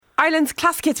Ireland's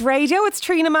Classic Hits Radio. It's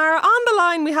Trina Mara. On the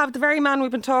line, we have the very man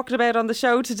we've been talking about on the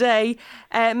show today,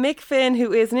 Mick Finn,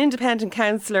 who is an independent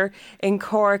counsellor in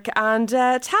Cork. And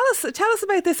tell us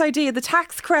about this idea, the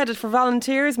tax credit for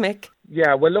volunteers, Mick.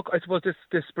 Yeah, well, look, I suppose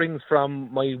this springs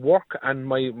from my work and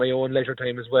my own leisure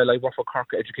time as well. I work for Cork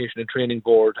Education and Training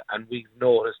Board, and we've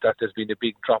noticed that there's been a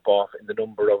big drop-off in the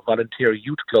number of volunteer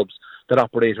youth clubs that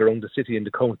operate around the city and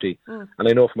the county. And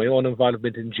I know from my own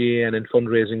involvement in GAN and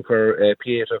fundraising for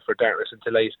Pieta, for Darkness and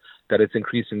Delight, that it's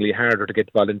increasingly harder to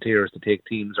get volunteers to take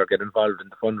teams or get involved in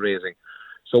the fundraising.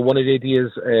 So one of the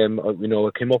ideas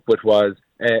I came up with was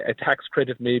a tax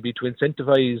credit maybe to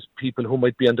incentivise people who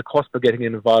might be on the cusp of getting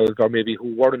involved, or maybe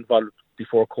who were involved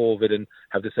before COVID and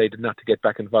have decided not to get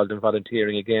back involved in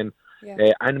volunteering again.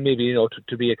 Yeah. And maybe,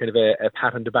 to be a kind of a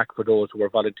pat on the back for those who are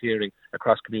volunteering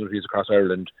across communities across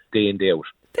Ireland day in, day out.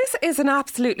 This is an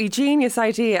absolutely genius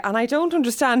idea, and I don't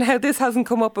understand how this hasn't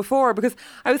come up before, because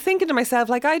I was thinking to myself,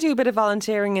 like, I do a bit of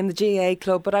volunteering in the GA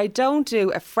club, but I don't do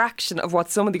a fraction of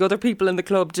what some of the other people in the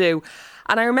club do.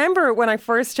 And I remember when I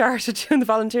first started doing the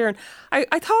volunteering,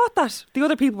 I thought that the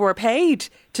other people were paid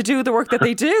to do the work that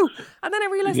they do. And then I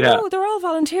realised, no, they're all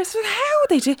volunteers. So how are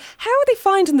they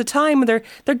finding the time? And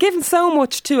they're giving so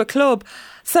much to a club.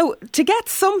 So to get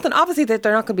something, obviously that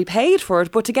they're not going to be paid for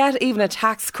it, but to get even a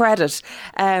tax credit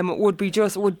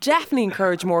would definitely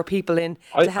encourage more people in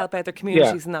to help out their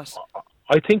communities and that.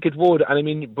 I think it would, and I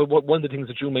mean, but one of the things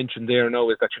that you mentioned there now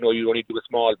is that, you only do a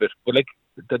small bit, but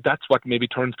that's what maybe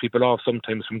turns people off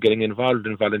sometimes from getting involved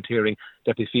in volunteering,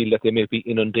 that they feel that they may be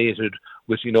inundated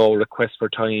with, requests for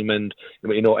time, and,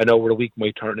 an hour a week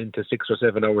might turn into 6 or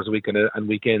 7 hours a week and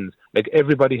weekends. Like,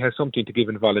 everybody has something to give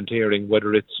in volunteering,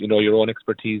 whether it's, your own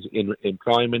expertise in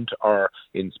employment or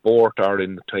in sport or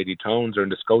in the tidy towns or in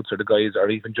the scouts or the guys, or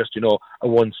even just, a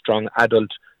one strong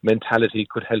adult mentality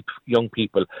could help young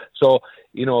people. So,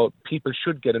 people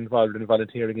should get involved in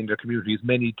volunteering in their communities.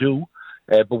 Many do,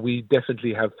 but we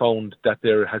definitely have found that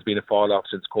there has been a fall off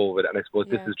since COVID. And I suppose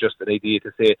this is just an idea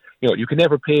to say, you can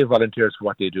never pay volunteers for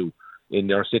what they do.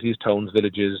 In our cities, towns,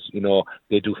 villages,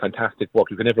 they do fantastic work.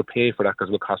 You can never pay for that because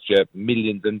it will cost you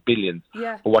millions and billions.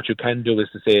 Yeah. But what you can do is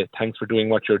to say, thanks for doing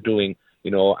what you're doing,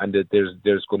 and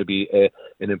there's going to be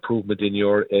an improvement in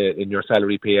your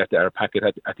salary pay or packet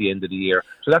at the end of the year.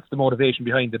 So that's the motivation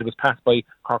behind it. It was passed by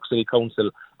Cork City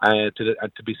Council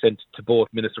to be sent to both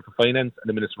Minister for Finance and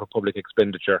the Minister for Public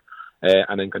Expenditure.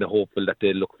 And I'm kind of hopeful that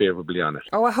they'll look favourably on it.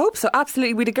 Oh, I hope so,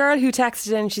 absolutely. We had a girl who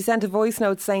texted in, she sent a voice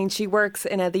note saying she works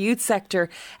in the youth sector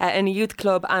in a youth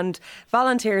club, and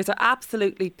volunteers are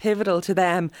absolutely pivotal to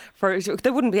them.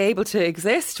 They wouldn't be able to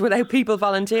exist without people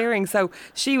volunteering. So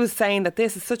she was saying that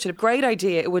this is such a great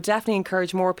idea. It would definitely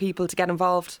encourage more people to get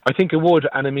involved. I think it would,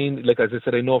 and I mean, as I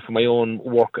said, I know from my own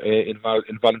work in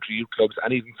voluntary youth clubs,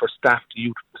 and even for staffed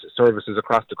youth services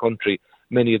across the country,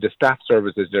 many of the staff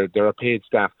services, there are paid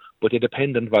staff, but they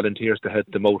depend on volunteers to help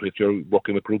them out if you're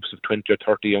working with groups of 20 or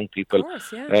 30 young people. Of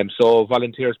course, yeah. So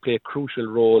volunteers play a crucial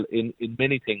role in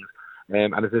many things.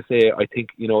 And as I say, I think,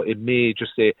 it may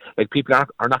just say, people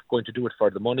are not going to do it for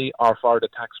the money or for the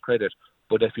tax credit.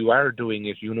 But if you are doing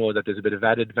it, that there's a bit of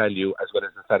added value as well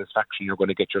as the satisfaction you're going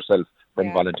to get yourself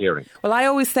from volunteering. Well, I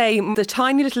always say the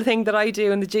tiny little thing that I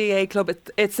do in the GA club,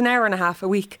 it's an hour and a half a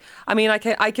week. I mean,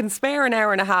 I can spare an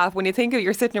hour and a half when you think of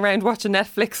you're sitting around watching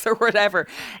Netflix or whatever.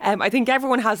 I think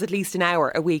everyone has at least an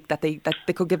hour a week that they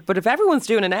could give. But if everyone's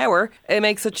doing an hour, it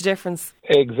makes such a difference.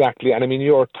 Exactly. And I mean,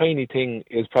 your tiny thing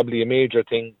is probably a major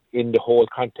thing in the whole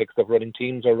context of running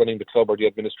teams or running the club or the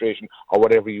administration or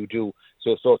whatever you do.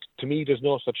 So to me, there's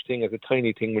no such thing as a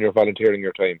tiny thing when you're volunteering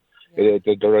your time. Yeah.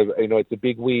 It's a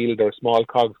big wheel. There are small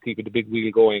cogs keeping the big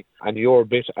wheel going. And your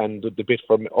bit and the bit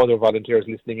from other volunteers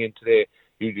listening in today,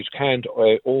 you just can't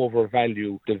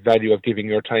overvalue the value of giving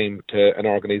your time to an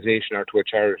organisation or to a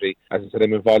charity. As I said,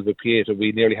 I'm involved with Pieta.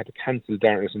 We nearly had to cancel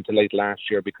Darkness and Delight last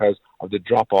year because of the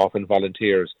drop-off in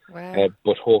volunteers. Wow.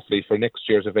 But hopefully for next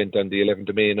year's event on the 11th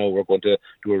of May now, we're going to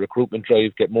do a recruitment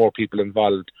drive, get more people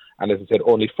involved. And as I said,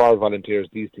 only for volunteers,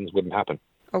 these things wouldn't happen.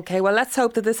 OK, well, let's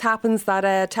hope that this happens,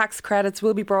 that tax credits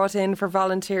will be brought in for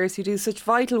volunteers who do such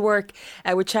vital work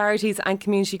with charities and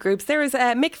community groups. There is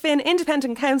Mick Finn,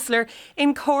 independent counsellor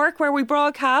in Cork, where we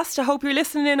broadcast. I hope you're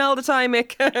listening in all the time,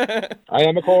 Mick. I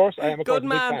am, of course. Good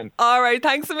man. All right,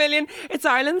 thanks a million. It's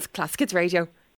Ireland's Classic Hits Radio.